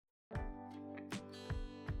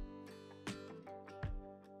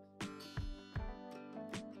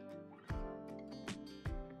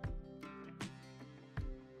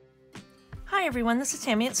Hi everyone, this is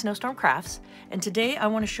Tammy at Snowstorm Crafts, and today I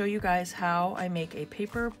want to show you guys how I make a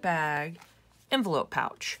paper bag envelope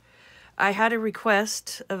pouch. I had a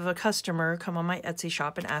request of a customer come on my Etsy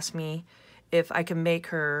shop and ask me if I can make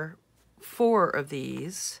her 4 of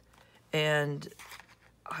these, and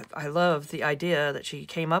I love the idea that she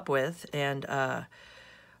came up with, and I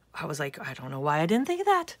was like, I don't know why I didn't think of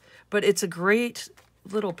that, but it's a great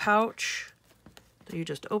little pouch that you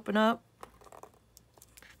just open up.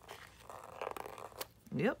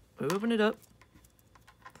 Yep, open it up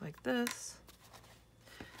like this.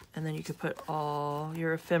 And then you could put all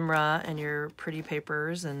your ephemera and your pretty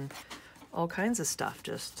papers and all kinds of stuff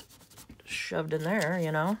just shoved in there,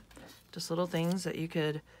 you know? Just little things that you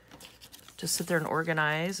could just sit there and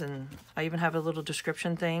organize. And I even have a little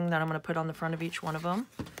description thing that I'm going to put on the front of each one of them.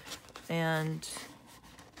 And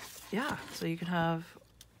yeah, so you can have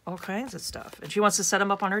all kinds of stuff. And she wants to set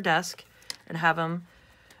them up on her desk and have them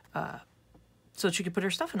so that she could put her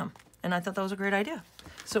stuff in them. And I thought that was a great idea.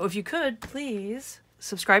 So if you could, please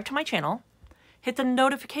subscribe to my channel, hit the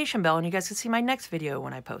notification bell, and you guys can see my next video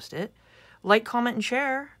when I post it. Like, comment, and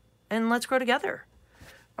share, and let's grow together.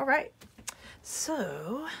 All right.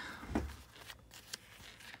 So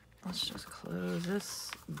let's just close this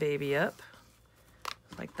baby up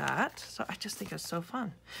like that. So I just think it's so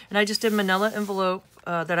fun. And I just did manila envelope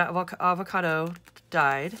that avocado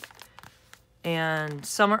dyed. And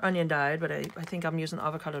some are onion dyed, but I think I'm using the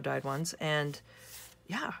avocado dyed ones. And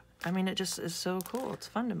yeah, I mean, it just is so cool. It's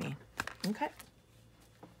fun to me. Okay.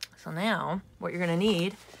 So now what you're going to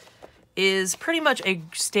need is pretty much a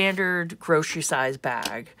standard grocery size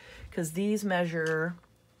bag, because these measure,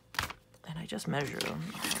 and I just measured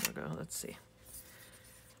them. Let's see.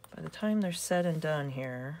 By the time they're said and done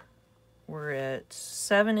here, we're at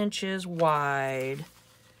 7 inches wide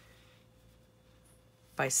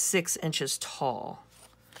by 6 inches tall.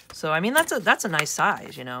 So I mean, that's a nice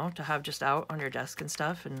size, you know, to have just out on your desk and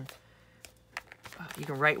stuff, and you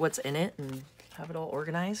can write what's in it and have it all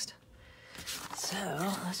organized. So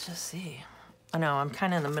let's just see. I know I'm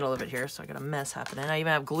kind of in the middle of it here, so I got a mess happening. I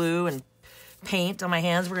even have glue and paint on my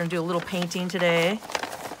hands. We're gonna do a little painting today,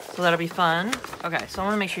 so that'll be fun. Okay, so I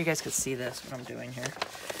want to make sure you guys can see this, what I'm doing here.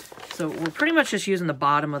 So we're pretty much just using the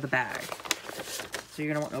bottom of the bag. So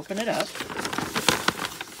you're gonna want to open it up.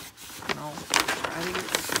 I'll try to get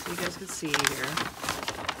this so you guys can see here.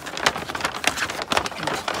 And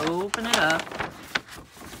just open it up.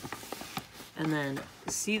 And then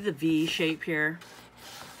see the V shape here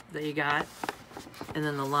that you got? And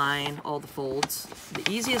then the line, all the folds. The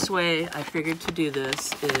easiest way I figured to do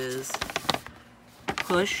this is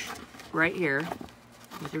push right here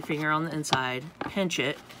with your finger on the inside, pinch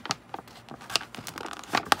it.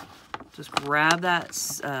 Just grab that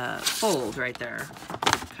fold right there.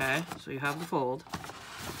 Okay, so you have the fold,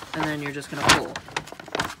 and then you're just gonna pull.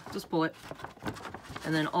 Just pull it,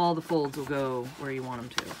 and then all the folds will go where you want them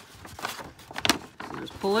to. So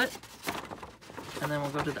just pull it, and then we'll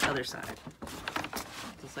go to the other side.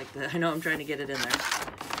 Just like that. I know I'm trying to get it in there.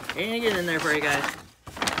 And get it in there for you guys.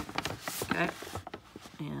 Okay,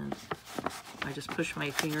 and I just push my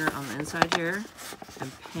finger on the inside here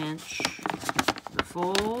and pinch the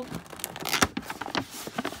fold.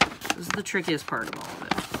 This is the trickiest part of all of it.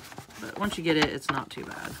 But once you get it, it's not too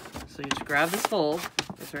bad. So you just grab this fold,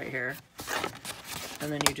 that's right here,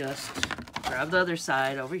 and then you just grab the other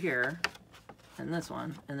side over here, and this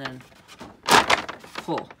one, and then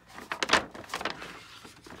pull.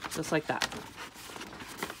 Just like that.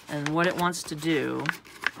 And what it wants to do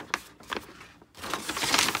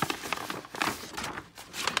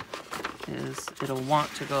is it'll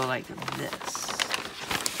want to go like this.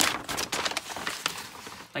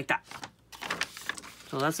 Like that.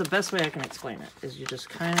 So that's the best way I can explain it, is you just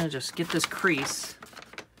kind of just get this crease,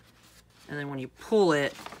 and then when you pull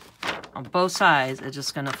it on both sides, it's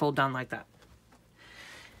just going to fold down like that.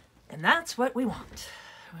 And that's what we want.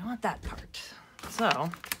 We want that part. So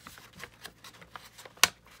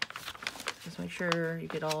just make sure you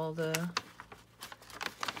get all the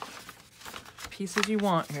pieces you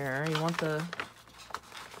want here. You want the,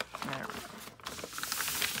 there we go.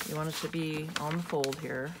 You want it to be on the fold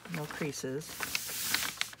here, no creases.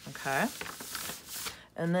 Okay.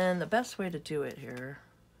 And then the best way to do it here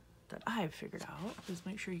that I've figured out is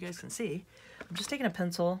make sure you guys can see. I'm just taking a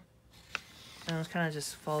pencil and I'm kind of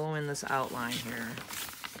just following this outline here.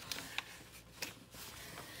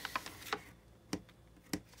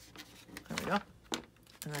 There we go.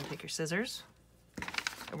 And then take your scissors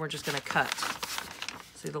and we're just going to cut.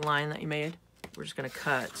 See the line that you made? We're just going to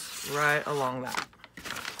cut right along that.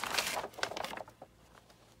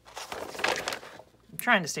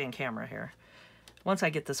 trying to stay in camera here. Once I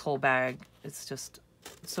get this whole bag, it's just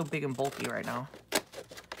so big and bulky right now.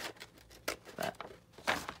 But,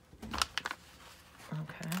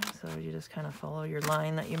 okay, so you just kind of follow your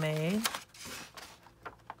line that you made.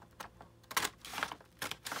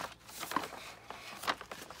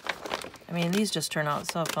 I mean, these just turn out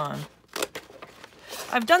so fun.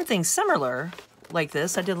 I've done things similar like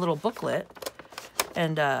this. I did a little booklet,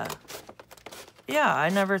 and yeah, I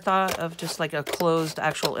never thought of just like a closed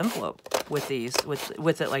actual envelope with these,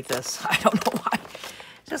 with it like this. I don't know why.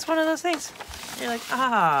 Just one of those things. You're like,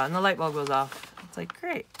 ah, and the light bulb goes off. It's like,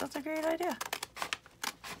 great, that's a great idea.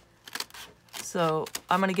 So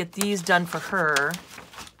I'm gonna get these done for her,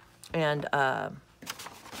 and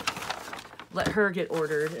let her get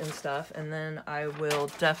ordered and stuff, and then I will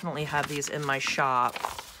definitely have these in my shop,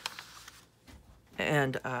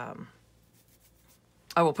 and I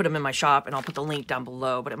will put them in my shop, and I'll put the link down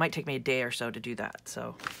below, but it might take me a day or so to do that.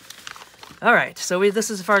 So, all right, so this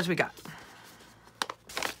is as far as we got.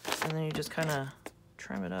 And then you just kind of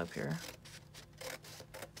trim it up here.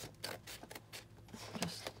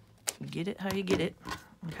 Just get it how you get it,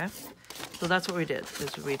 okay? So that's what we did,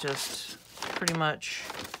 is we just pretty much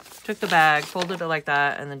took the bag, folded it like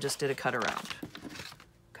that, and then just did a cut around.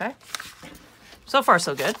 Okay? So far,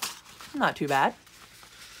 so good. Not too bad.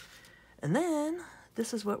 And then,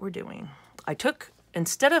 this is what we're doing. I took,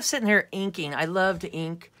 instead of sitting here inking, I love to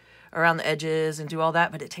ink around the edges and do all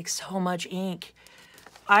that, but it takes so much ink.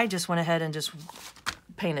 I just went ahead and just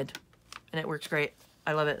painted, and it works great.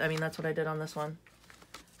 I love it. I mean, that's what I did on this one.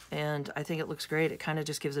 And I think it looks great. It kind of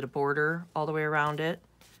just gives it a border all the way around it.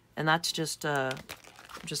 And that's just the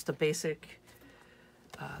basics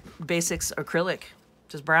acrylic,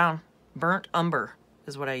 just brown. Burnt umber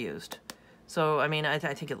is what I used. So, I mean, I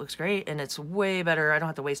think it looks great, and it's way better. I don't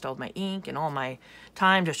have to waste all my ink and all my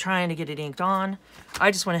time just trying to get it inked on.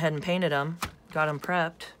 I just went ahead and painted them, got them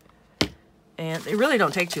prepped, and they really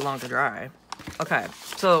don't take too long to dry. Okay,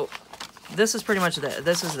 so this is pretty much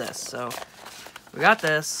this is this. So we got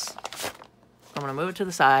this. I'm gonna move it to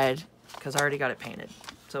the side because I already got it painted.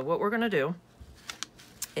 So what we're gonna do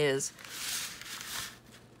is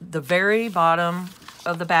the very bottom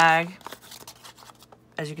of the bag,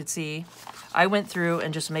 as you can see, I went through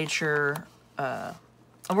and just made sure, and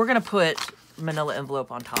we're gonna put manila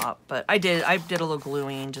envelope on top, but I did a little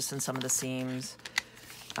gluing just in some of the seams,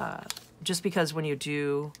 just because when you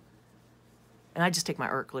do, and I just take my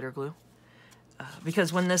art glitter glue,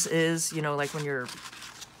 because when this is, you know, like when you're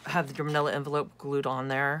have your manila envelope glued on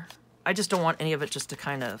there, I just don't want any of it just to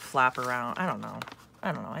kind of flap around. I don't know.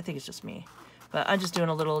 I think it's just me. But I'm just doing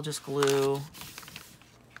a little just glue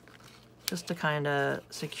just to kind of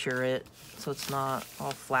secure it so it's not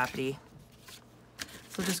all flappy.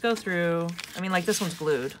 So just go through. I mean, like this one's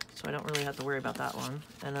glued, so I don't really have to worry about that one.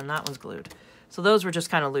 And then that one's glued. So those were just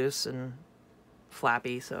kind of loose and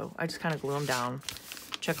flappy, so I just kind of glue them down.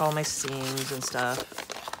 Check all my seams and stuff.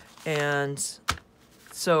 And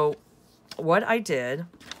so what I did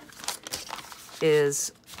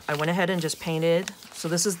is I went ahead and just painted. So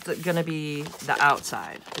this is going to be the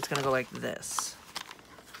outside. It's going to go like this,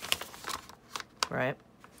 right?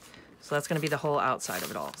 So that's going to be the whole outside of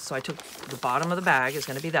it all. So I took the bottom of the bag is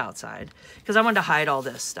going to be the outside because I wanted to hide all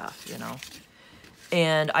this stuff, you know.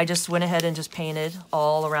 And I just went ahead and just painted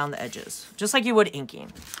all around the edges, just like you would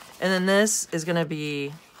inking. And then this is going to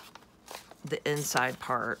be the inside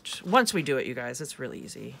part. Once we do it, you guys, it's really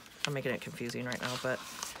easy. I'm making it confusing right now, but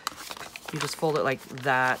you just fold it like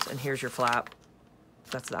that, and here's your flap.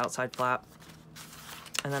 That's the outside flap.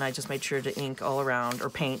 And then I just made sure to ink all around, or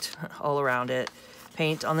paint all around it.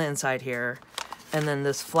 Paint on the inside here. And then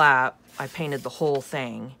this flap, I painted the whole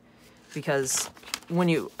thing because when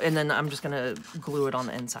you, and then I'm just gonna glue it on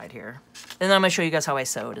the inside here. And then I'm gonna show you guys how I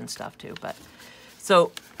sewed and stuff too. But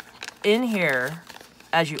so in here,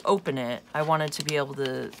 as you open it, I wanted to be able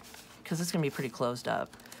to, because it's gonna be pretty closed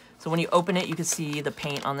up. So when you open it, you can see the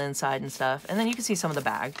paint on the inside and stuff. And then you can see some of the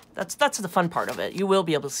bag. That's the fun part of it. You will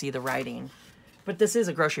be able to see the writing. But this is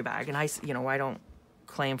a grocery bag, and I don't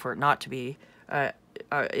claim for it not to be. It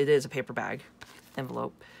is a paper bag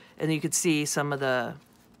envelope. And you could see some of the,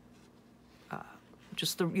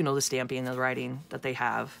 just the, you know, the stamping and the writing that they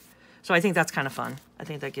have. So I think that's kind of fun. I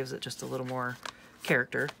think that gives it just a little more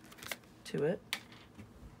character to it.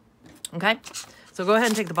 Okay, so go ahead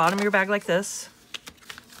and take the bottom of your bag like this.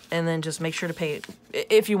 And then just make sure to paint,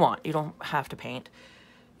 if you want. You don't have to paint.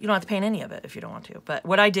 You don't have to paint any of it if you don't want to. But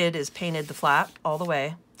what I did is painted the flap all the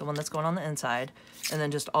way, the one that's going on the inside, and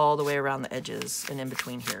then just all the way around the edges and in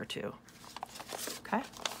between here too. Okay?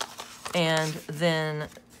 And then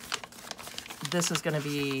this is going to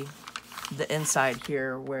be the inside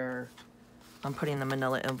here where I'm putting the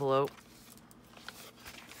manila envelope.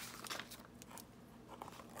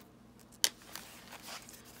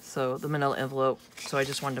 So the manila envelope, so I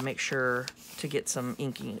just wanted to make sure to get some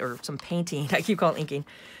inking, or some painting, I keep calling it inking,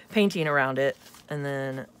 painting around it, and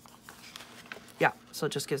then, yeah, so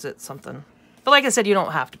it just gives it something. But like I said, you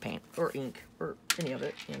don't have to paint, or ink, or any of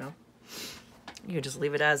it, you know. You can just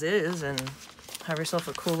leave it as is, and have yourself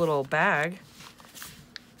a cool little bag.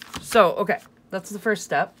 So, okay, that's the first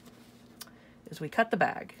step, is we cut the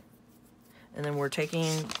bag. And then we're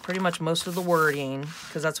taking pretty much most of the wording,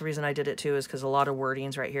 because that's the reason I did it too, is because a lot of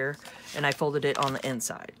wording's right here, and I folded it on the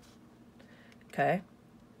inside. Okay?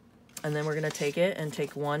 And then we're going to take it and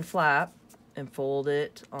take one flap and fold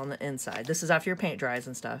it on the inside. This is after your paint dries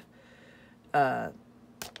and stuff. And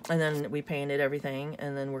then we painted everything,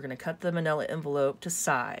 and then we're going to cut the manila envelope to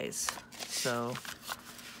size. So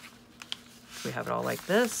we have it all like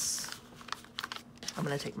this. I'm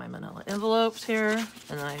going to take my manila envelopes here,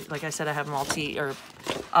 and like I said, I have them all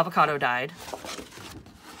avocado dyed,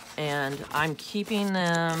 and I'm keeping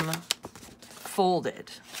them folded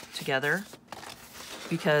together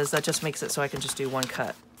because that just makes it so I can just do one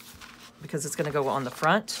cut, because it's going to go on the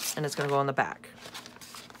front and it's going to go on the back.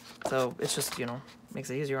 So it's just, you know, makes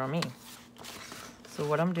it easier on me. So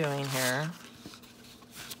what I'm doing here,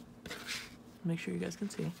 make sure you guys can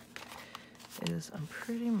see, is I'm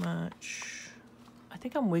pretty much, I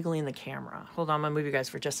think I'm wiggling the camera. Hold on, I'm gonna move you guys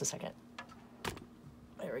for just a second.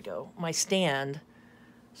 There we go. My stand,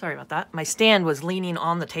 sorry about that. My stand was leaning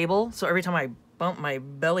on the table, so every time I bump my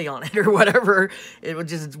belly on it or whatever, it would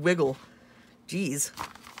just wiggle. Jeez.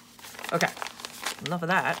 Okay, enough of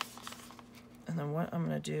that. And then what I'm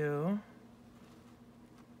gonna do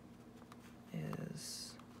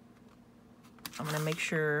is I'm gonna make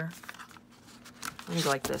sure, let me go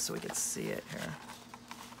like this so we can see it here.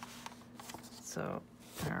 So,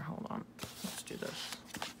 here, hold on. Let's do this.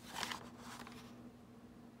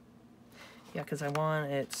 Yeah, because I want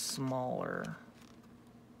it smaller.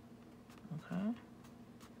 Okay.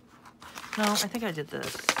 No, I think I did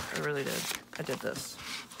this. I really did. I did this.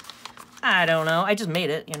 I don't know. I just made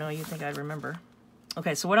it. You know, you'd think I'd remember.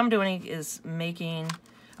 Okay, so what I'm doing is making,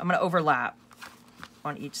 I'm going to overlap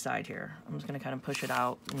on each side here. I'm just going to kind of push it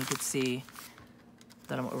out, and you can see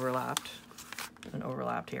that I'm overlapped and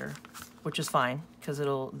overlapped here, which is fine, because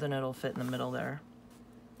then it'll fit in the middle there.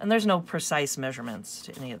 And there's no precise measurements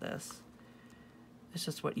to any of this. It's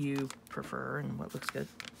just what you prefer and what looks good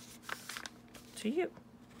to you.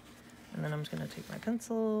 And then I'm just going to take my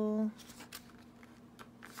pencil.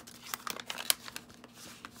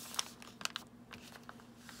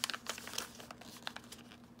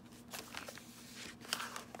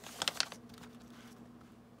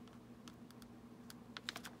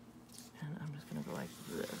 And I'm just going to go like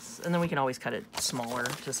this. And then we can always cut it smaller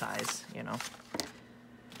to size, you know.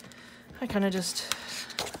 I kind of just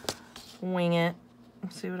wing it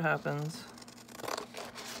and see what happens.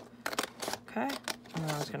 Okay, and then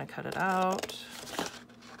I'm just going to cut it out.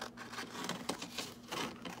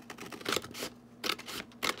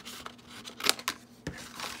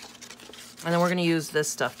 And then we're going to use this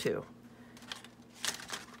stuff too.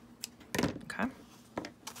 Okay.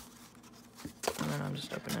 And then I'm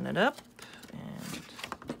just opening it up and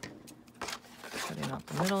cutting out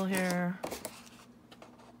the middle here.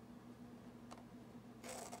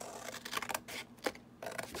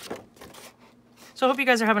 So I hope you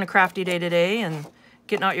guys are having a crafty day today and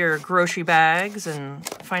getting out your grocery bags and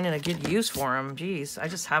finding a good use for them. Geez, I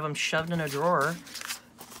just have them shoved in a drawer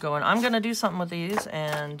going, I'm going to do something with these,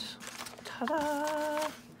 and ta-da!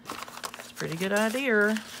 It's a pretty good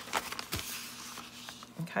idea.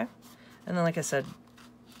 Okay. And then, like I said,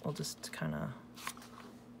 we'll just kind of...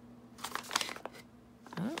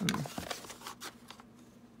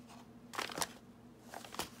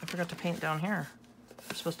 I forgot to paint down here.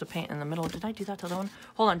 I'm supposed to paint in the middle. Did I do that to the one?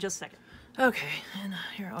 Hold on just a second. Okay, and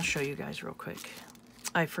here, I'll show you guys real quick.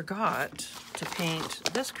 I forgot to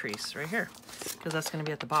paint this crease right here, because that's going to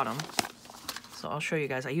be at the bottom. So I'll show you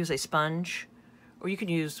guys. I use a sponge, or you can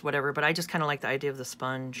use whatever, but I just kind of like the idea of the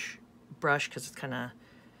sponge brush, because it's kind of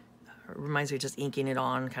reminds me of just inking it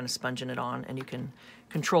on, kind of sponging it on, and you can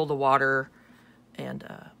control the water, and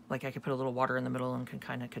like I could put a little water in the middle and can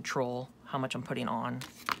kind of control how much I'm putting on.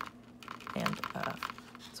 And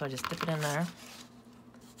so I just dip it in there.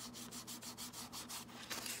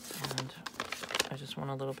 And I just want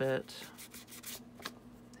a little bit,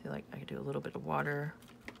 see, like I could do a little bit of water.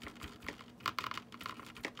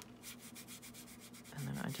 And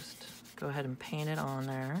then I just go ahead and paint it on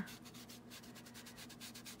there.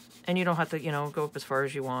 And you don't have to, you know, go up as far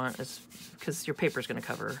as you want, because your paper's going to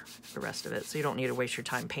cover the rest of it. So you don't need to waste your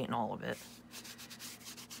time painting all of it.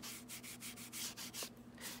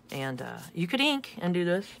 And you could ink and do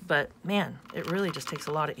this, but man, it really just takes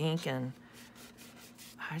a lot of ink, and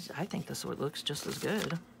I think this one looks just as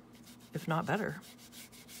good, if not better.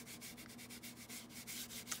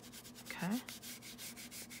 Okay.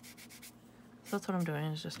 So that's what I'm doing,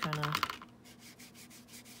 is just kind of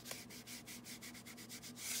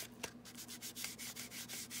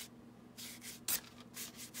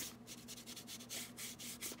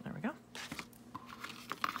there we go.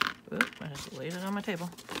 Oop, I just laid it on my table.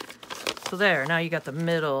 So there, now you got the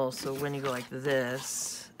middle, so when you go like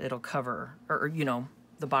this, it'll cover, or you know,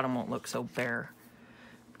 the bottom won't look so bare.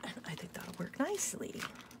 And I think that'll work nicely.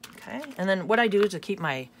 Okay, and then what I do is to keep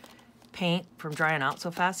my paint from drying out so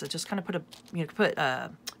fast, I just kind of put a, you could put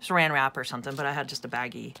saran wrap or something, but I had just a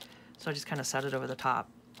baggie, so I just kind of set it over the top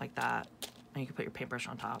like that, and you can put your paintbrush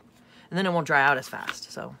on top, and then it won't dry out as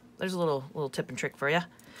fast. So there's a little tip and trick for you.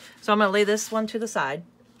 So I'm gonna lay this one to the side.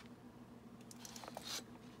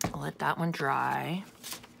 I'll let that one dry,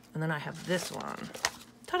 and then I have this one.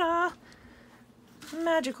 Ta-da!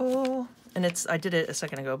 Magical. And it's, I did it a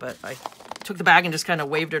second ago, but I took the bag and just kind of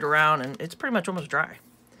waved it around, and it's pretty much almost dry.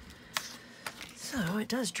 So it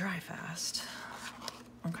does dry fast.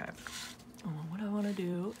 Okay. Well, what I want to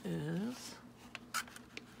do is,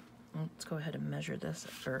 let's go ahead and measure this,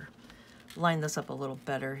 or line this up a little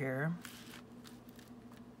better here.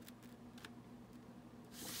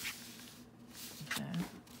 Okay.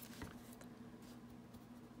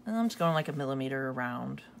 And I'm just going like a millimeter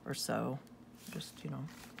around or so. Just, you know,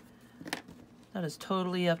 that is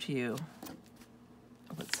totally up to you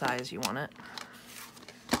what size you want it.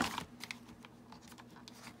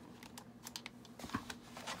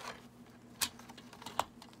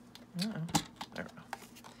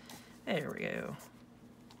 There we go.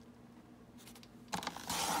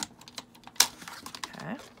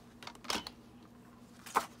 Okay.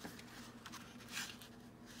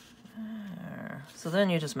 So then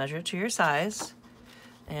you just measure it to your size.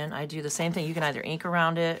 And I do the same thing. You can either ink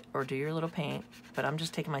around it or do your little paint, but I'm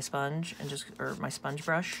just taking my sponge and just, or my sponge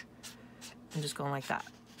brush, and just going like that,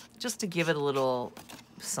 just to give it a little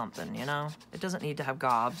something, you know? It doesn't need to have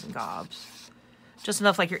gobs and gobs. Just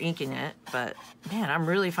enough like you're inking it, but man, I'm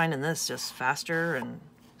really finding this just faster and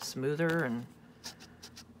smoother, and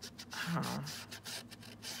I don't know,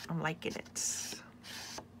 I'm liking it.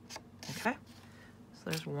 Okay, so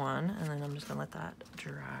there's one, and then I'm just gonna let that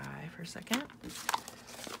dry for a second.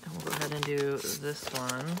 And we'll go ahead and do this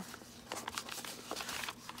one.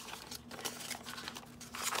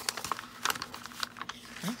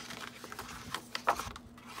 Okay.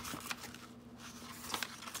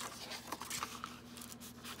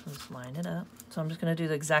 Just line it up. So I'm just going to do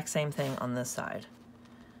the exact same thing on this side.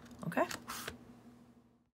 Okay.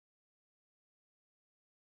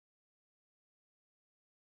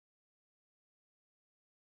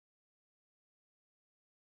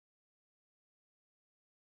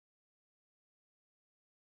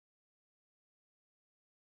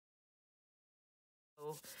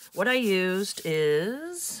 What I used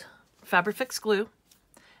is Fabric-Fix glue,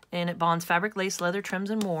 and it bonds fabric, lace, leather, trims,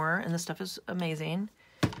 and more, and this stuff is amazing.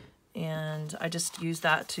 And I just use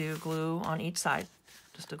that to glue on each side,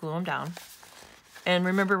 just to glue them down. And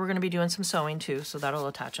remember, we're going to be doing some sewing too, so that'll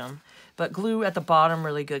attach them. But glue at the bottom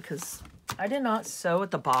really good, because I did not sew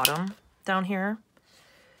at the bottom down here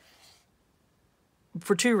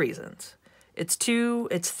for two reasons. It's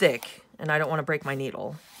thick, and I don't want to break my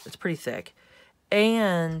needle. It's pretty thick.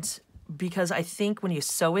 And because I think when you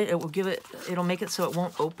sew it, it'll make it so it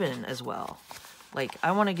won't open as well. Like,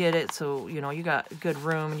 I want to get it so, you know, you got good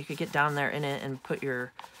room and you could get down there in it and put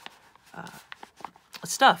your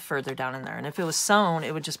stuff further down in there. And if it was sewn,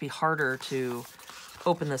 it would just be harder to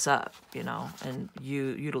open this up, you know, and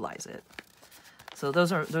utilize it. So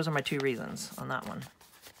those are my two reasons on that one.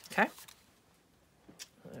 Okay.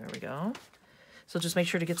 There we go. So just make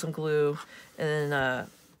sure to get some glue. And then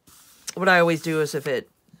what I always do is if it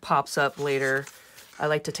pops up later, I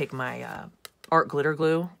like to take my art glitter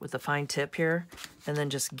glue with a fine tip here and then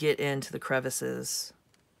just get into the crevices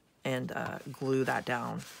and glue that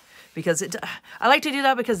down. Because I like to do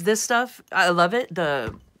that because this stuff, I love it.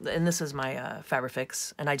 And this is my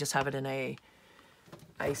Fabric-Fix, and I just have it in a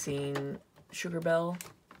icing Sugar Bell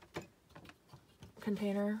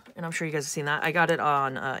container, and I'm sure you guys have seen that. I got it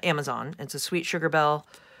on Amazon. It's a sweet Sugar Bell,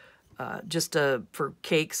 just for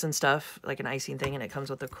cakes and stuff, like an icing thing, and it comes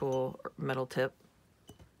with a cool metal tip.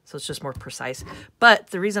 So it's just more precise. But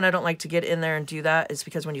the reason I don't like to get in there and do that is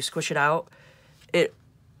because when you squish it out, it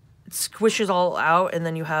squishes all out, and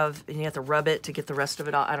then you have to rub it to get the rest of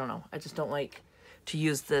it out. I don't know. I just don't like to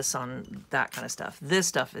use this on that kind of stuff. This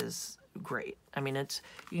stuff is great. I mean,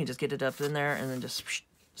 you can just get it up in there and then just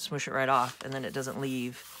smoosh it right off, and then it doesn't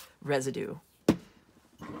leave residue.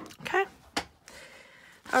 Okay.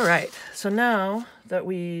 All right, so now that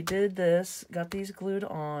we did this, got these glued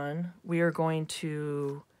on, we are going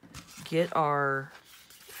to get our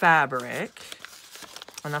fabric,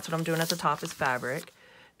 and that's what I'm doing at the top is fabric,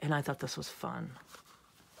 and I thought this was fun.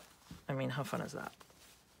 I mean, how fun is that?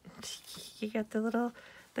 You got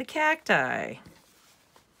the cacti.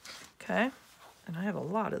 Okay, and I have a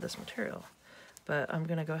lot of this material, but I'm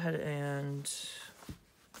gonna go ahead and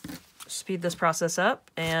speed this process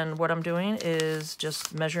up, and what I'm doing is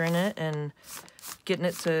just measuring it and getting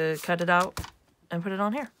it to cut it out and put it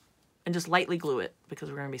on here and just lightly glue it because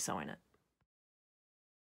we're going to be sewing it.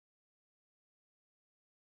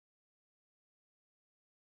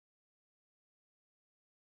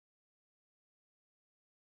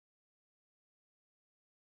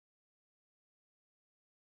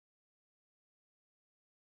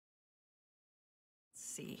 Let's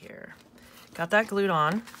see here. Got that glued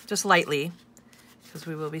on, just lightly, because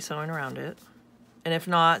we will be sewing around it. And if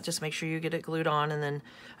not, just make sure you get it glued on. And then,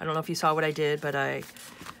 I don't know if you saw what I did, but I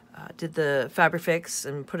did the Fabrifix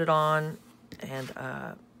and put it on. And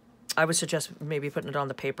I would suggest maybe putting it on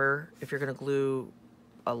the paper if you're going to glue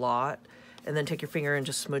a lot. And then take your finger and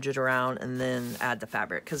just smudge it around and then add the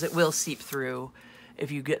fabric. Because it will seep through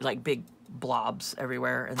if you get like big blobs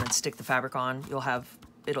everywhere and then stick the fabric on.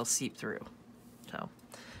 It'll seep through. So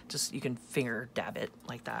just, you can finger dab it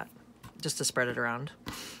like that just to spread it around.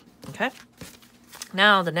 Okay.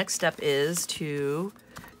 Now the next step is to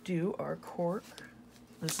do our cork.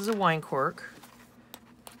 This is a wine cork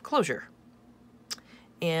closure.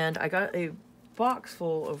 And I got a box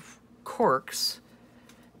full of corks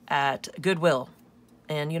at Goodwill.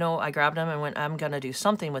 And you know, I grabbed them and went, I'm gonna do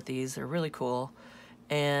something with these. They're really cool.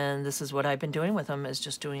 And this is what I've been doing with them, is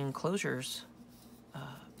just doing closures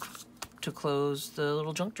to close the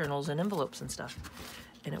little junk journals and envelopes and stuff.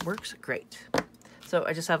 And it works great. So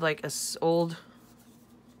I just have like a old,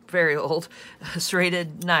 very old,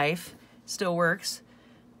 serrated knife. Still works.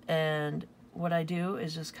 And what I do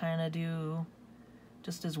is just kind of do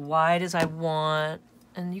just as wide as I want.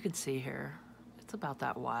 And you can see here, it's about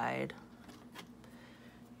that wide.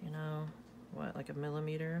 You know, what, like a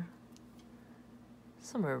millimeter?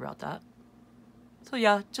 Somewhere about that. So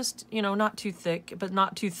yeah, just, you know, not too thick, but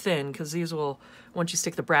not too thin, because these will, once you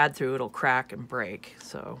stick the brad through, it'll crack and break.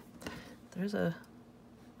 So there's a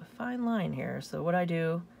fine line here. So what I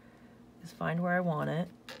do is find where I want it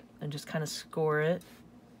and just kind of score it.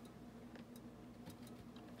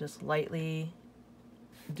 Just lightly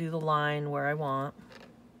do the line where I want.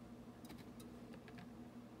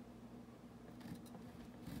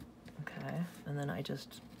 Okay, and then I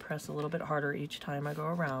just press a little bit harder each time I go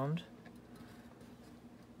around.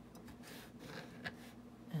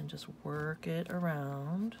 And just work it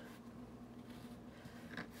around.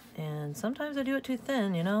 And sometimes I do it too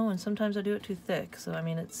thin, you know, and sometimes I do it too thick. So, I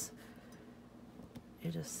mean, you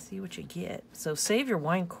just see what you get. So save your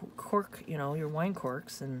wine cork, you know, your wine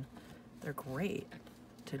corks, and they're great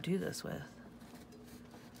to do this with.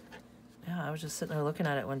 Yeah, I was just sitting there looking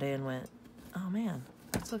at it one day and went, oh man,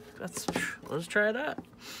 let's try that.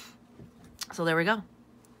 So there we go.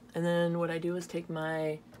 And then what I do is take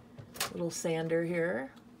my little sander here,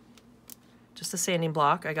 just a sanding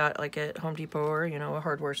block I got like at Home Depot or, you know, a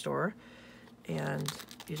hardware store, and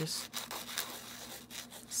you just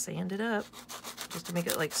sand it up just to make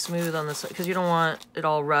it like smooth on this, because you don't want it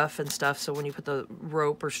all rough and stuff, so when you put the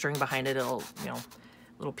rope or string behind it, it'll, you know,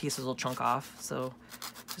 little pieces will chunk off. So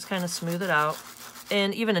just kind of smooth it out.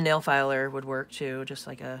 And even a nail filer would work too, just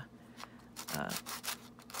like a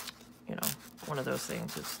you know, one of those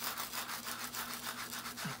things, just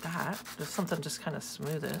like that, just something, just kind of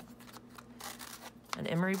smooth it. An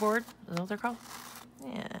emery board, is that what they're called?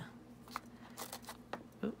 Yeah.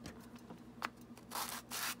 Oop.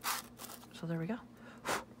 So there we go.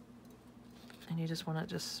 And you just want it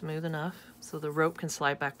just smooth enough so the rope can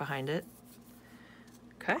slide back behind it.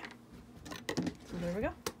 Okay. So there we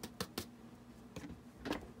go.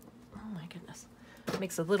 Oh my goodness. It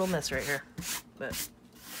makes a little mess right here, but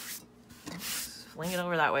fling it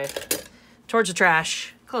over that way. Towards the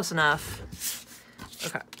trash. Close enough.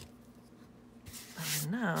 Okay.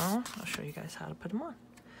 And now I'll show you guys how to put them on.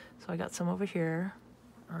 So I got some over here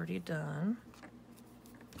already done.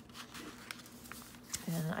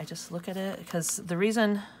 And I just look at it, because the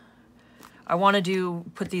reason I want to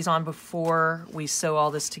put these on before we sew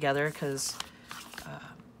all this together, because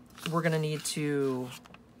we're going to need to,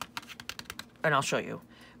 and I'll show you,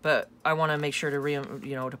 but I want to make sure to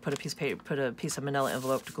to put a piece of manila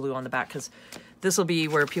envelope to glue on the back, because this will be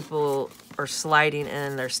where people are sliding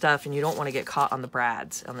in their stuff and you don't want to get caught on the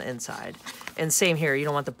brads on the inside. And same here, you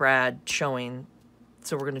don't want the brad showing.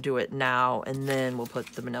 So we're going to do it now, and then we'll put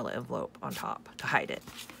the manila envelope on top to hide it.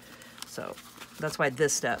 So that's why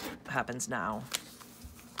this step happens now.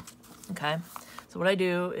 Okay, so what I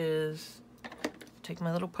do is take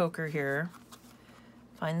my little poker here,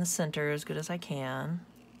 find the center as good as I can,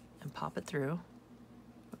 and pop it through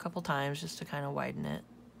a couple times just to kind of widen it.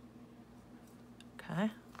 Okay,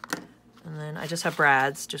 and then I just have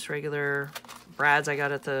brads, just regular brads I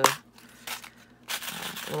got at the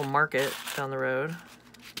little market down the road.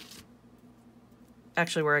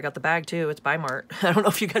 Actually, where I got the bag too, it's Buy Mart. I don't know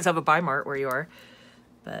if you guys have a Buy Mart where you are,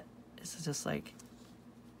 but this is just like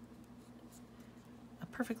a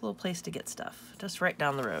perfect little place to get stuff, just right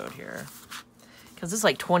down the road here. Because it's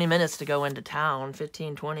like 20 minutes to go into town,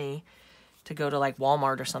 15, 20 to go to like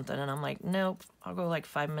Walmart or something. And I'm like, nope, I'll go like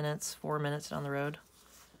 5 minutes, 4 minutes down the road.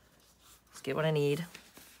 Let's get what I need.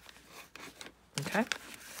 Okay.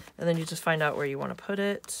 And then you just find out where you want to put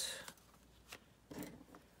it.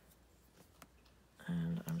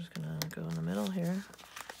 And I'm just going to go in the middle here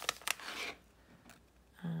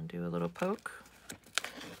and do a little poke.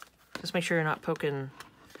 Just make sure you're not poking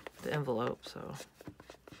the envelope, so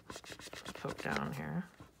just poke down here.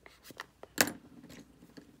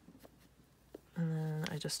 And then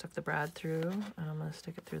I just stuck the brad through, and I'm going to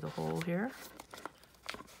stick it through the hole here.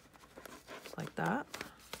 Just like that.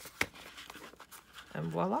 And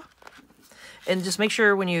voila. And just make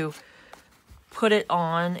sure when you put it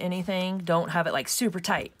on anything, don't have it like super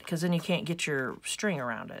tight, because then you can't get your string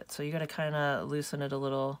around it. So you got to kind of loosen it a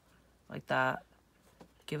little like that.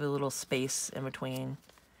 Give it a little space in between.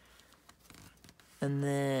 And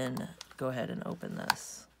then go ahead and open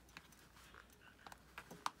this.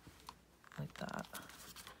 Like that.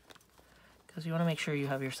 Because you want to make sure you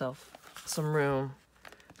have yourself some room.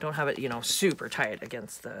 Don't have it, you know, super tight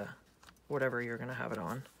against the whatever you're going to have it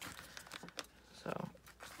on. So,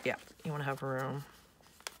 yeah, you want to have room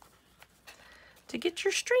to get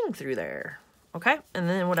your string through there. Okay, and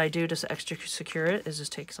then what I do just to extra secure it is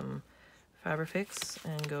just take some Fabrifix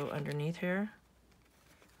and go underneath here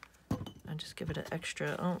and just give it an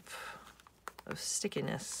extra oomph of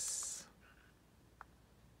stickiness.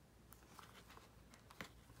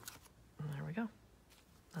 And there we go.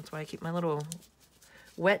 That's why I keep my little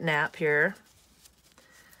wet nap here.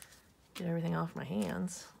 Get everything off my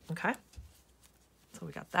hands. Okay. So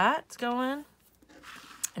we got that going.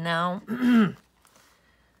 And now,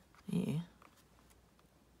 yeah,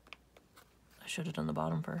 I should have done the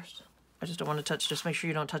bottom first. I just don't want to touch, just make sure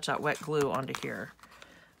you don't touch that wet glue onto here.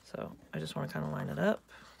 So I just want to kind of line it up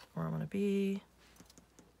where I'm going to be.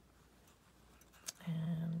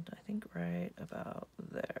 And I think right about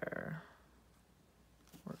there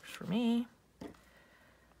works for me. So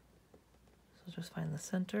just find the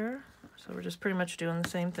center. So we're just pretty much doing the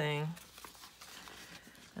same thing.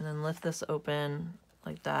 And then lift this open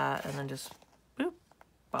like that, and then just boop,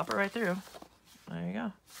 pop it right through. There you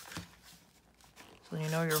go. So you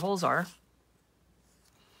know where your holes are.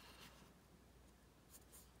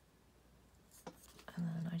 And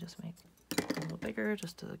then I just make it a little bigger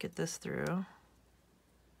just to get this through. There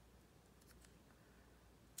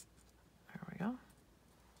we go.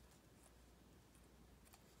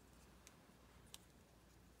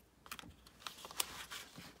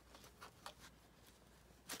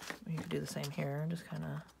 You can do the same here and just kind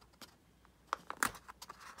of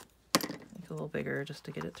make it a little bigger just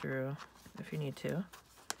to get it through if you need to.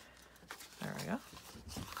 There we go.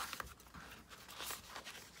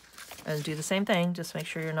 And do the same thing, just make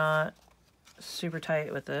sure you're not super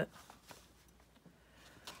tight with it.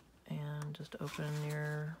 And just open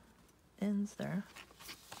your ends there.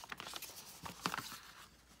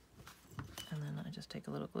 And then I just take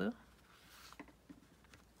a little glue.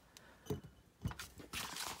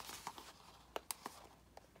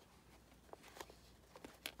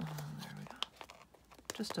 There we go.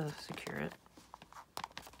 Just to secure it.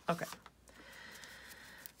 Okay.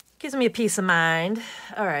 Gives me a peace of mind.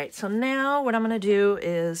 All right, so now what I'm gonna do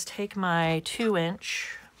is take my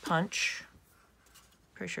 2-inch punch.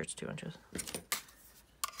 Pretty sure it's 2 inches.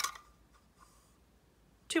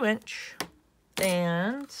 2-inch.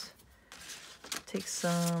 And take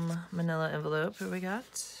some manila envelope. Who we got?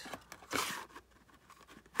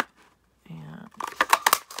 And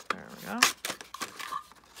there we go.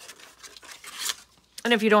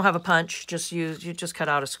 And if you don't have a punch, just you just cut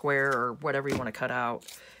out a square or whatever you want to cut out.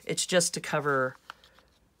 It's just to cover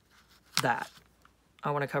that. I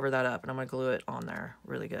want to cover that up, and I'm going to glue it on there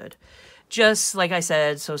really good. Just like I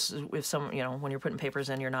said, so if some, you know, when you're putting papers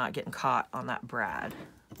in, you're not getting caught on that brad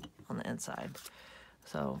on the inside.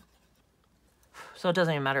 So it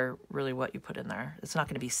doesn't even matter really what you put in there. It's not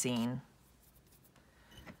going to be seen.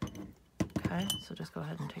 Okay, so just go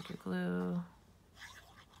ahead and take your glue.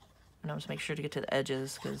 And I'll just make sure to get to the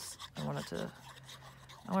edges because I want it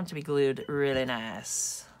to be glued really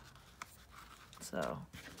nice. So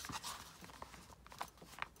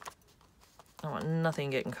I want nothing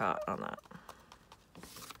getting caught on that.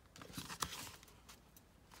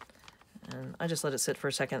 And I just let it sit for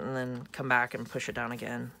a second and then come back and push it down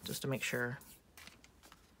again just to make sure.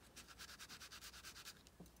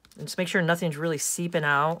 And just make sure nothing's really seeping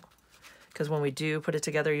out, because when we do put it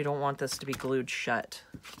together, you don't want this to be glued shut.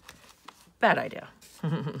 Bad idea.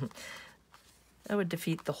 That would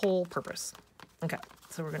defeat the whole purpose. Okay,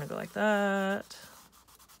 so we're gonna go like that.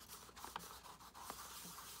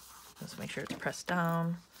 Just make sure it's pressed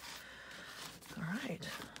down. All right,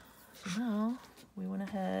 so now we went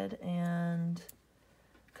ahead and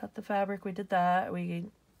cut the fabric. We did that. We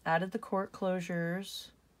added the cork closures.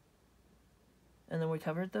 And then we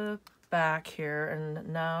covered the back here.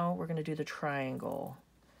 And now we're going to do the triangle,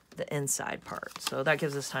 the inside part. So that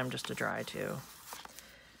gives us time just to dry too.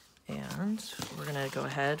 And we're going to go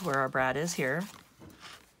ahead where our brad is here.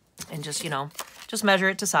 And just, you know, just measure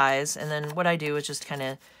it to size. And then what I do is just kind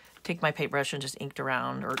of take my paintbrush and just ink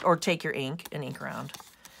around. Or take your ink and ink around.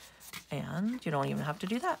 And you don't even have to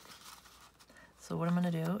do that. So what I'm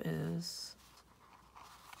going to do is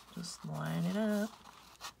just line it up,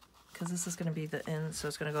 because this is going to be the end, so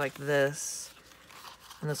it's going to go like this,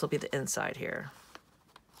 and this will be the inside here.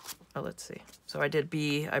 Oh, let's see. So I did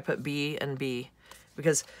B, I put B and B,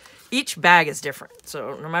 because each bag is different.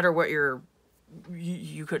 So no matter what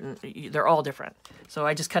they're all different. So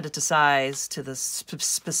I just cut it to size to the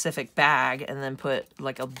specific bag, and then put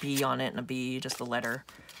like a B on it and a B, just the letter.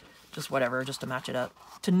 Just whatever, just to match it up.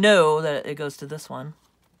 To know that it goes to this one.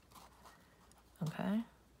 Okay.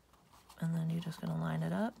 And then you're just going to line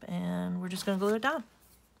it up, and we're just going to glue it down.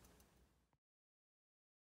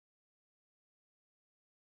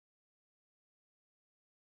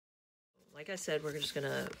 Like I said, we're just going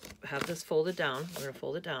to have this folded down. We're going to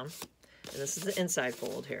fold it down. And this is the inside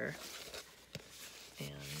fold here. And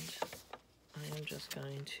I am just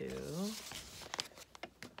going to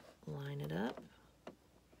line it up.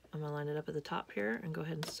 I'm going to line it up at the top here and go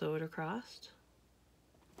ahead and sew it across.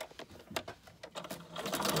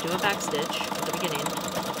 And do a back stitch at the beginning.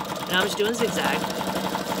 And I'm just doing zigzag.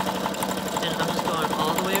 And I'm just going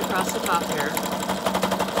all the way across the top here.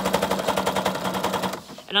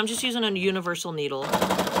 And I'm just using a universal needle.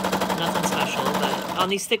 Nothing special, but on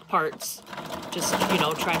these thick parts, just, you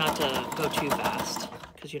know, try not to go too fast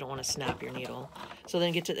because you don't want to snap your needle. So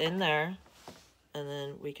then get to the end there, and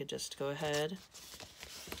then we could just go ahead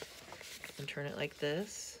and turn it like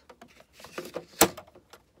this.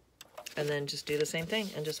 And then just do the same thing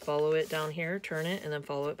and just follow it down here, turn it, and then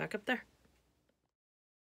follow it back up there.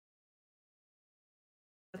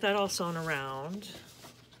 Got that all sewn around,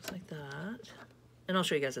 just like that. And I'll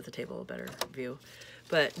show you guys at the table a better view.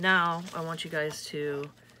 But now I want you guys to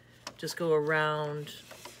just go around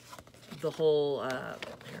the whole,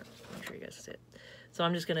 here, make sure you guys see it. So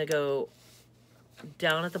I'm just gonna go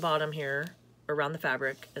down at the bottom here, around the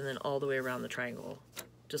fabric, and then all the way around the triangle.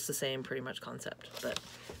 Just the same pretty much concept, but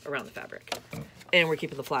around the fabric. And we're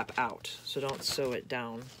keeping the flap out, so don't sew it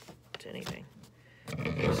down to anything.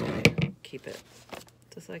 We're just gonna keep it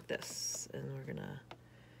just like this. And we're gonna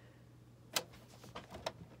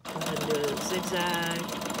go ahead and do a zigzag,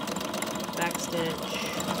 back stitch,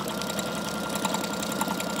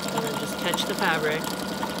 and then just catch the fabric.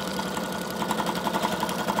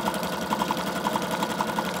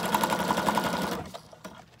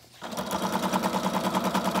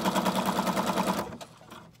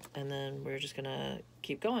 And then we're just gonna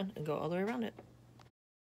keep going and go all the way around it.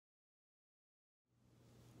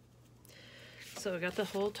 So I got the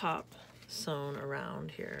whole top sewn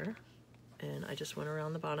around here. And I just went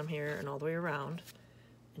around the bottom here and all the way around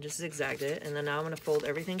and just zigzagged it. And then now I'm going to fold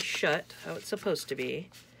everything shut how it's supposed to be.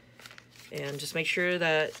 And just make sure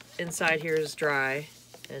that inside here is dry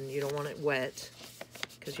and you don't want it wet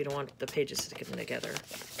because you don't want the pages sticking together.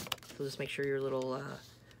 So just make sure your little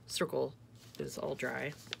circle is all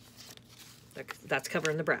dry. That's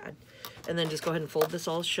covering the brad. And then just go ahead and fold this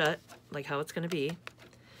all shut like how it's going to be.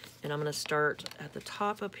 And I'm going to start at the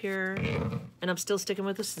top up here. And I'm still sticking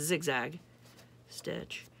with this zigzag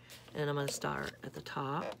stitch, and I'm going to start at the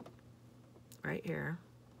top right here,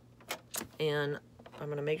 and I'm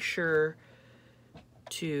going to make sure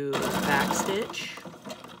to back stitch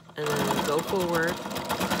and then go forward,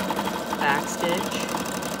 back stitch,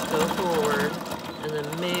 go forward, and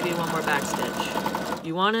then maybe one more back stitch.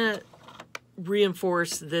 You want to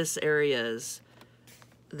reinforce the areas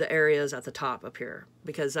at the top up here,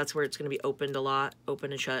 because that's where it's going to be opened a lot,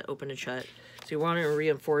 open and shut, open and shut. So you want to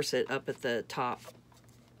reinforce it up at the top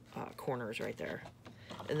corners right there.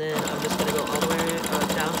 And then I'm just going to go all the way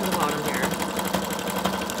down to the bottom here.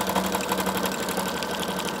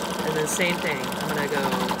 And then same thing, I'm going to go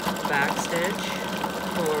back stitch,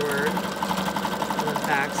 forward, and then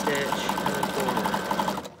back stitch, and then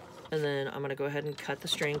forward. And then I'm going to go ahead and cut the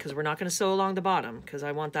string, because we're not going to sew along the bottom, because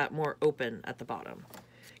I want that more open at the bottom.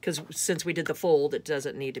 Because since we did the fold, it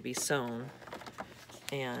doesn't need to be sewn.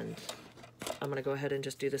 And I'm going to go ahead and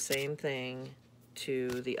just do the same thing to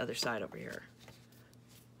the other side over here.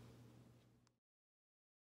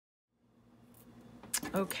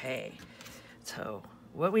 Okay, so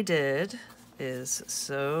what we did is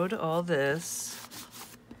sewed all this,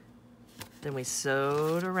 then we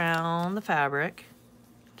sewed around the fabric,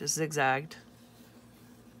 just zigzagged,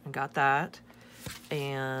 and got that,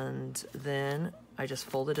 and then I just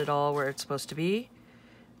folded it all where it's supposed to be,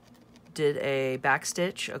 did a back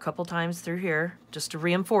stitch a couple times through here just to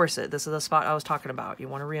reinforce it. This is the spot I was talking about. You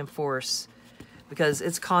want to reinforce, because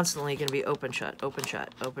it's constantly going to be open, shut, open,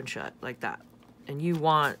 shut, open, shut, like that. And you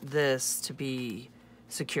want this to be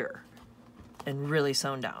secure and really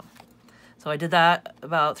sewn down. So I did that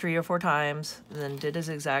about 3 or 4 times, and then did a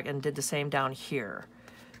zigzag and did the same down here,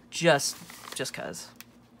 just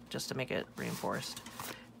to make it reinforced.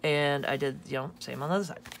 And I did, you know, same on the other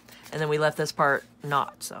side. And then we left this part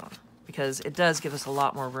not sewn, because it does give us a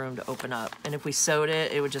lot more room to open up. And if we sewed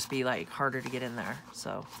it, it would just be like harder to get in there.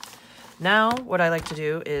 So now what I like to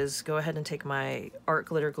do is go ahead and take my art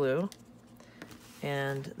glitter glue.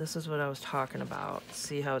 And this is what I was talking about.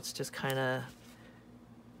 See how it's just kind of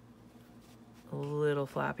a little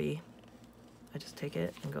flappy? I just take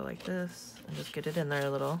it and go like this and just get it in there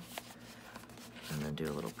a little. And then do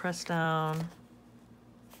a little press down.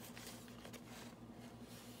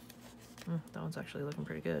 That one's actually looking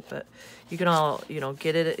pretty good, but you can all, you know,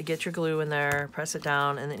 get your glue in there, press it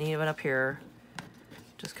down, and then even up here,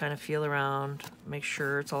 just kind of feel around, make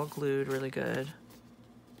sure it's all glued really good.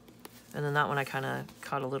 And then that one I kind of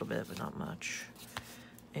caught a little bit, but not much.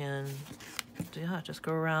 And yeah, just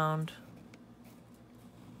go around.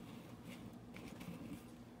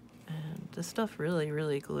 And this stuff really,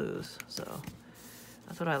 really glues, so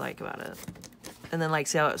that's what I like about it. And then like,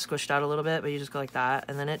 see how it squished out a little bit, but you just go like that,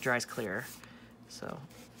 and then it dries clear. So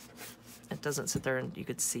it doesn't sit there and you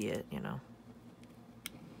could see it, you know.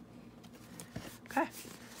 Okay,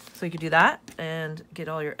 so you could do that and get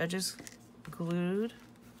all your edges glued.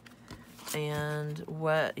 And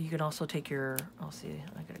what you can also take your, I'll see,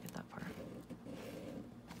 I gotta get that part.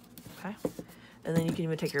 Okay, and then you can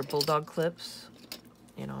even take your bulldog clips,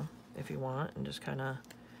 you know, if you want, and just kind of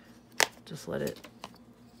just let it,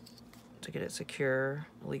 to get it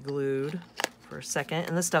securely glued for a second.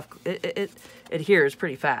 And this stuff, it adheres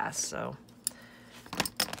pretty fast, so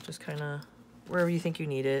just kind of wherever you think you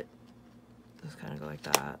need it, just kind of go like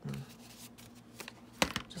that and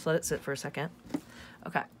just let it sit for a second.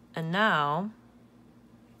 Okay, and now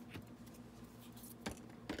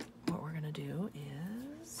what we're gonna do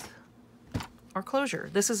is our closure.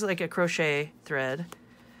 This is like a crochet thread,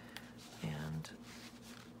 and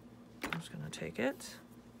I'm just gonna take it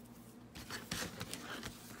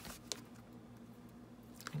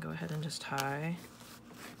and go ahead and just tie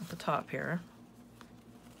at the top here.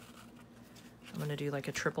 I'm gonna do like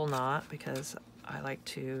a triple knot because I like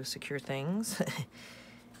to secure things.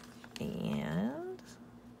 And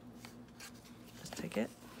just take it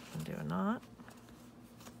and do a knot.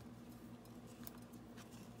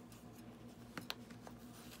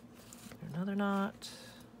 Do another knot.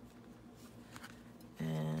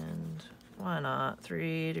 And why not?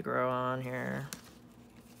 3 to grow on here.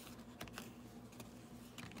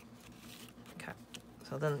 Okay,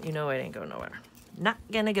 so then you know it ain't going nowhere. Not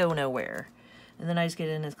gonna go nowhere. And then I just get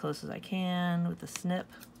in as close as I can with the snip.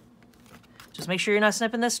 Just make sure you're not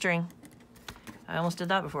snipping this string. I almost did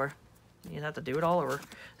that before. You'd have to do it all over.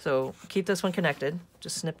 So keep this one connected.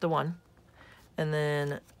 Just snip the one. And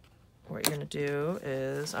then what you're gonna do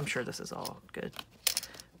is, I'm sure this is all good,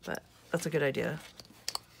 but that's a good idea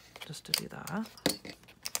just to do that.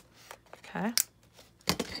 Okay.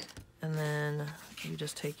 And then you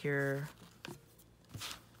just take your,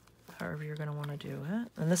 however you're gonna wanna do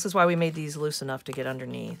it. And this is why we made these loose enough to get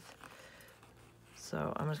underneath.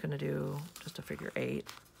 So I'm just gonna do just a figure 8.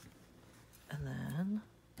 And then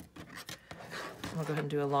I'll go ahead and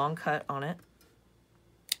do a long cut on it,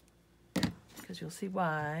 because you'll see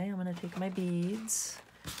why. I'm gonna take my beads.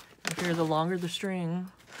 I figure the longer the string,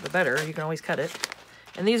 the better. You can always cut it.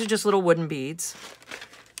 And these are just little wooden beads.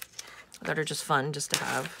 that are just fun just to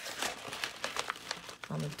have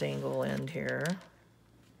on the dangle end here.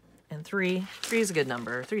 And 3 is a good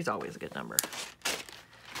number. 3 is always a good number.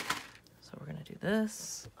 So we're gonna do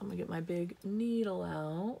this. I'm gonna get my big needle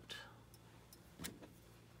out.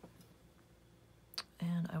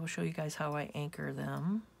 And I will show you guys how I anchor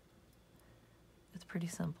them. It's pretty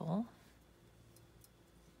simple.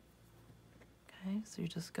 Okay, so you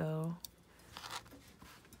just go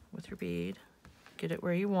with your bead, get it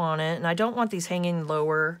where you want it. And I don't want these hanging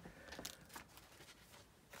lower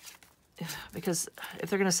because if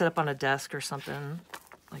they're gonna sit up on a desk or something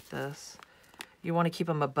like this, you wanna keep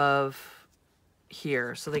them above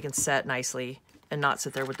here so they can set nicely and not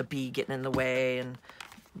sit there with the bead getting in the way and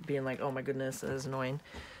being like, oh my goodness, that is annoying.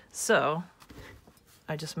 So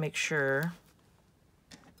I just make sure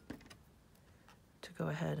to go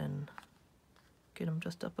ahead and get them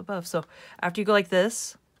just up above. So after you go like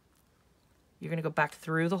this, you're gonna go back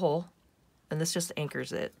through the hole, and this just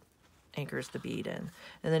anchors it, anchors the bead in.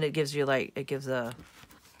 And then it gives you like, it gives a,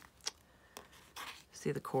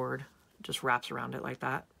 see the cord, just wraps around it like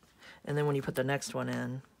that. And then when you put the next one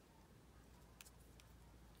in,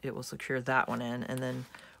 it will secure that one in, and then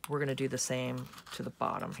we're gonna do the same to the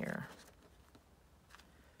bottom here.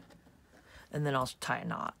 And then I'll tie a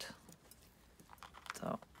knot.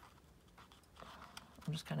 So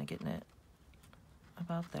I'm just kind of getting it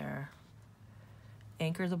about there.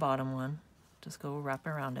 Anchor the bottom one, just go wrap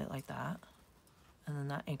around it like that, and then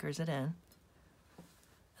that anchors it in.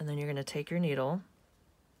 And then you're gonna take your needle,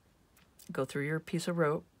 go through your piece of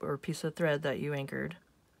rope or piece of thread that you anchored,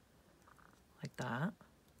 like that.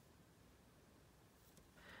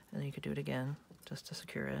 And then you could do it again, just to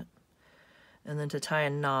secure it. And then to tie a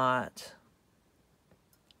knot,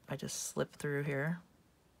 I just slip through here,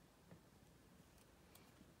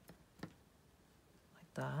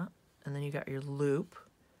 like that. And then you got your loop,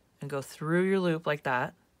 and go through your loop like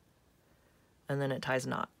that, and then it ties a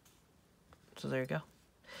knot. So there you go.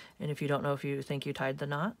 And if you don't know if you think you tied the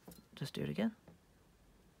knot, just do it again.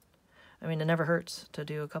 I mean, it never hurts to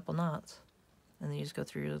do a couple knots. And then you just go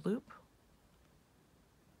through your loop,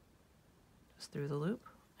 just through the loop,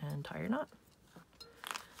 and tie your knot.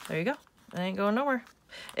 There you go. It ain't going nowhere.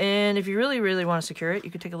 And if you really, really want to secure it, you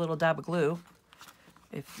could take a little dab of glue,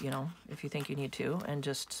 if you think you need to, and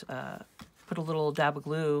just put a little dab of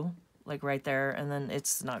glue like right there, and then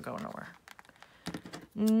it's not going nowhere.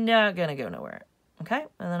 Not gonna go nowhere. Okay,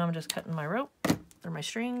 and then I'm just cutting my rope or my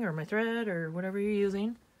string or my thread or whatever you're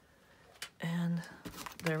using, and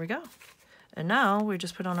there we go. And now we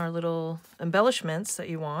just put on our little embellishments that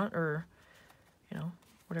you want, or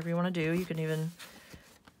whatever you want to do. You can even,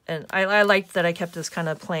 and I like that I kept this kind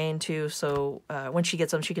of plain too, so when she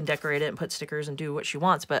gets them, she can decorate it and put stickers and do what she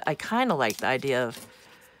wants. But I kind of like the idea of,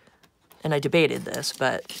 and I debated this,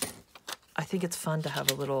 but I think it's fun to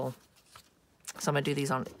have a little, so I'm going to do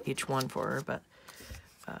these on each one for her, but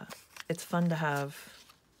it's fun to have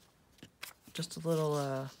just a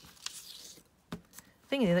little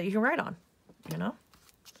thingy that you can write on,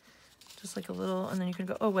 just like a little, and then you can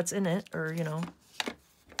go, oh, what's in it, or,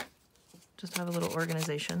 just have a little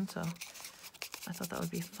organization. So I thought that would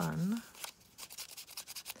be fun.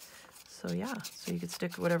 So yeah, so you could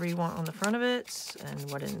stick whatever you want on the front of it, and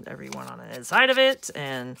whatever you want on the inside of it,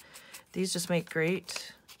 and these just make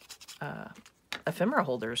great ephemera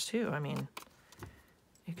holders too. I mean,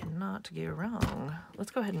 you cannot go wrong. Let's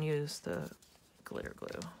go ahead and use the glitter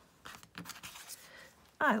glue.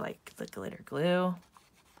 I like the glitter glue.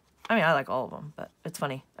 I mean, I like all of them, but it's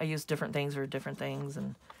funny. I use different things for different things,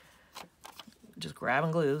 and just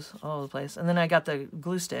grabbing glues all over the place. And then I got the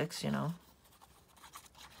glue sticks,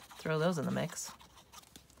 throw those in the mix.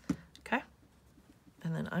 Okay.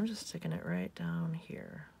 And then I'm just sticking it right down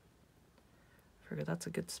here. Figure that's a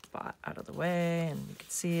good spot out of the way, and you can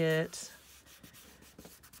see it.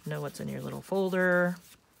 Know what's in your little folder.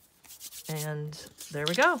 And there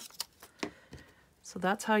we go. So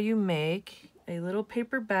that's how you make a little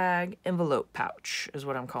paper bag envelope pouch, is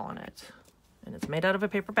what I'm calling it. And it's made out of a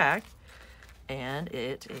paper bag, and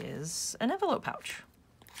it is an envelope pouch.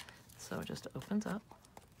 So it just opens up,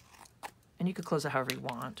 and you could close it however you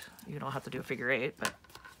want. You don't have to do a figure 8, but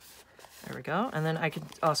there we go. And then I could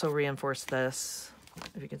also reinforce this,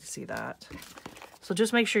 if you can see that. So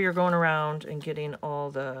just make sure you're going around and getting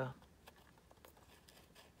all the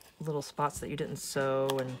little spots that you didn't sew,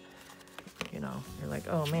 and you're like,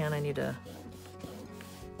 oh man, I need to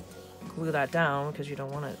glue that down because you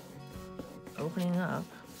don't want it opening up.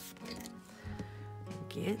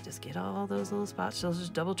 Just get all those little spots. So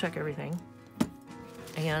just double check everything,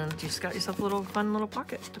 and you just got yourself a little fun little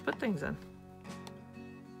pocket to put things in.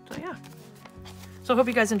 So yeah, So I hope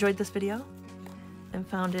you guys enjoyed this video and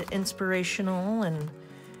found it inspirational, and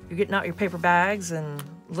you're getting out your paper bags and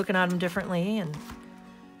looking at them differently. And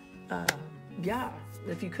yeah,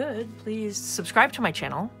 if you could, please subscribe to my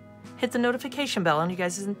channel, hit the notification bell, and you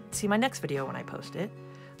guys can see my next video when I post it.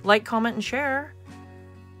 Like, comment, and share,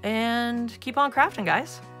 and keep on crafting,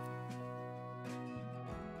 guys.